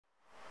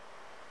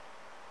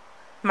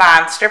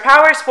Monster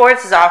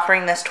Powersports is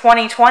offering this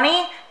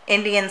 2020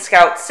 Indian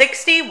Scout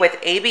 60 with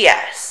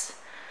ABS.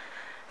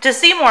 To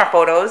see more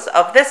photos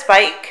of this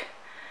bike,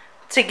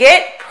 to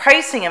get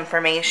pricing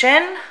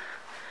information,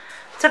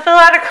 to fill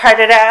out a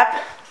credit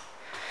app,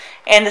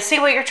 and to see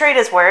what your trade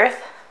is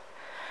worth,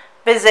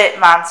 visit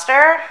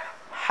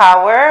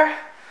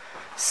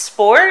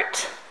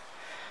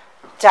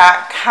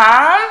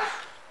monsterpowersport.com.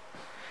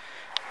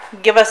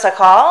 Give us a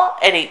call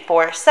at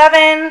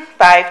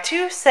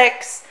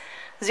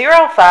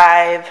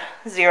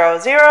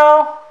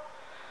 847-526-0500,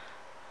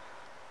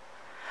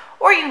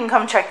 or you can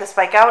come check this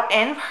bike out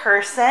in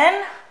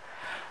person.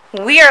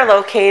 We are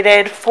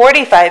located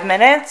 45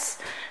 minutes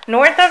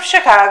north of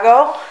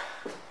Chicago,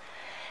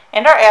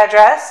 and our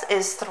address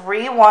is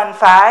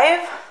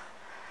 315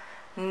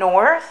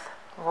 North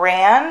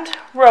Rand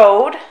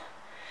Road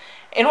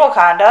in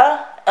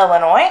Wauconda,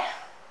 Illinois.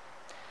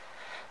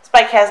 This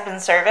bike has been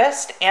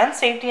serviced and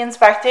safety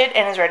inspected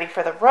and is ready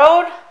for the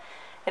road.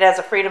 It has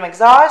a Freedom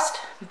exhaust,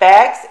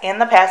 bags,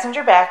 and the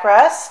passenger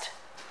backrest.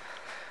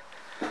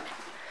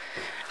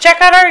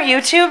 Check out our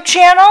YouTube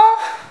channel.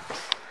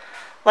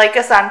 Like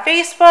us on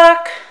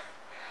Facebook.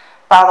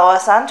 Follow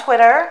us on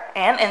Twitter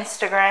and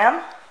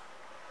Instagram.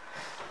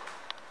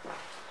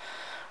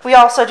 We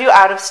also do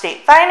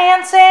out-of-state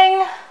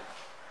financing.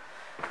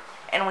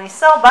 And we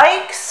sell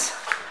bikes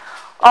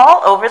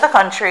all over the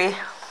country.